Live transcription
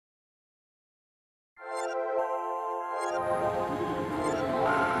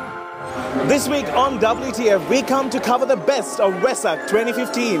This week on WTF, we come to cover the best of Vesak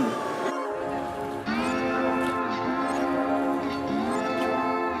 2015.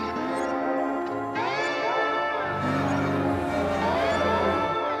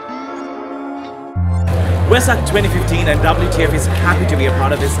 Vesak 2015 and WTF is happy to be a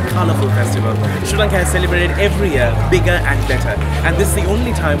part of this colourful festival. Sri Lanka has celebrated every year bigger and better, and this is the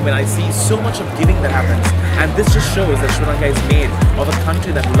only time when I see so much of giving that happens, and this just shows that Sri Lanka is made of a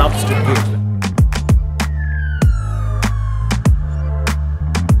country that loves to give.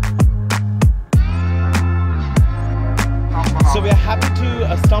 So we are happy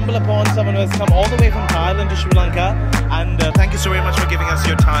to stumble upon someone who has come all the way from Thailand to Sri Lanka, and thank you so very much for giving us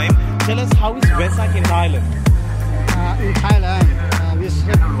your time. Tell us, how is Vesak in Thailand? In Thailand, we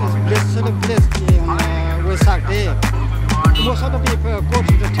celebrate Vesak Day. Most of the people go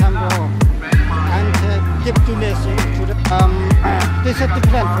to the temple and give donation to the. This is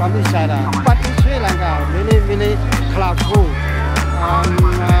different from each other, but in Sri Lanka, really colorful.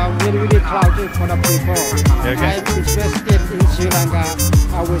 Really cloudy for the people. Okay. I'm interested in Sri Lanka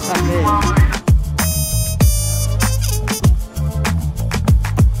Vesak Day.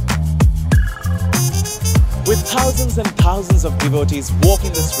 With thousands and thousands of devotees walking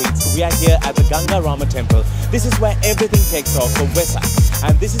the streets, we are here at the Gangaramaya temple. This is where everything takes off for Vesak.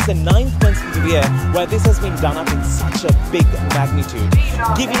 And this is the 9th consecutive year where this has been done up in such a big magnitude,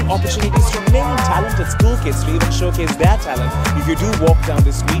 giving opportunities to many talented school kids to even showcase their talent. If you do walk down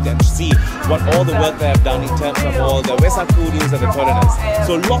the street and see what all the work they have done in terms of all the Vesak Kudius and the Toranus.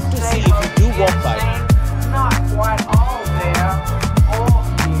 So love to see if you do walk by. Not quite all there, all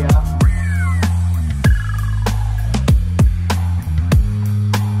here.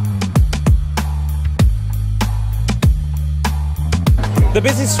 The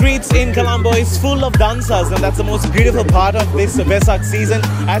busy streets in Colombo is full of dancers, and that's the most beautiful part of this Vesak season.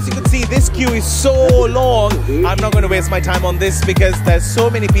 As you can see, this queue is so long. I'm not going to waste my time on this because there's so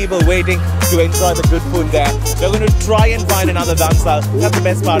many people waiting to enjoy the good food there. We're going to try and find another dancer. That's the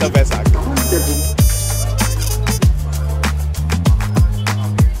best part of Vesak.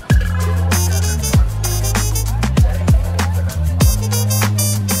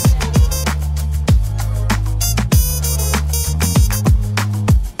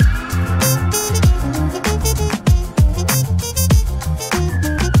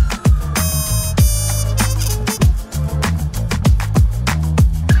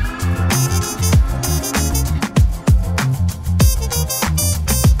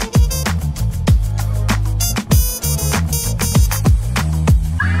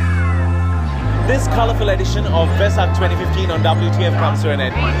 This colourful edition of Vesak 2015 on WTF comes to an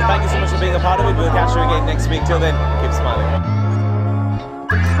end. Thank you so much for being a part of it. We'll catch you again next week. Till then, keep smiling.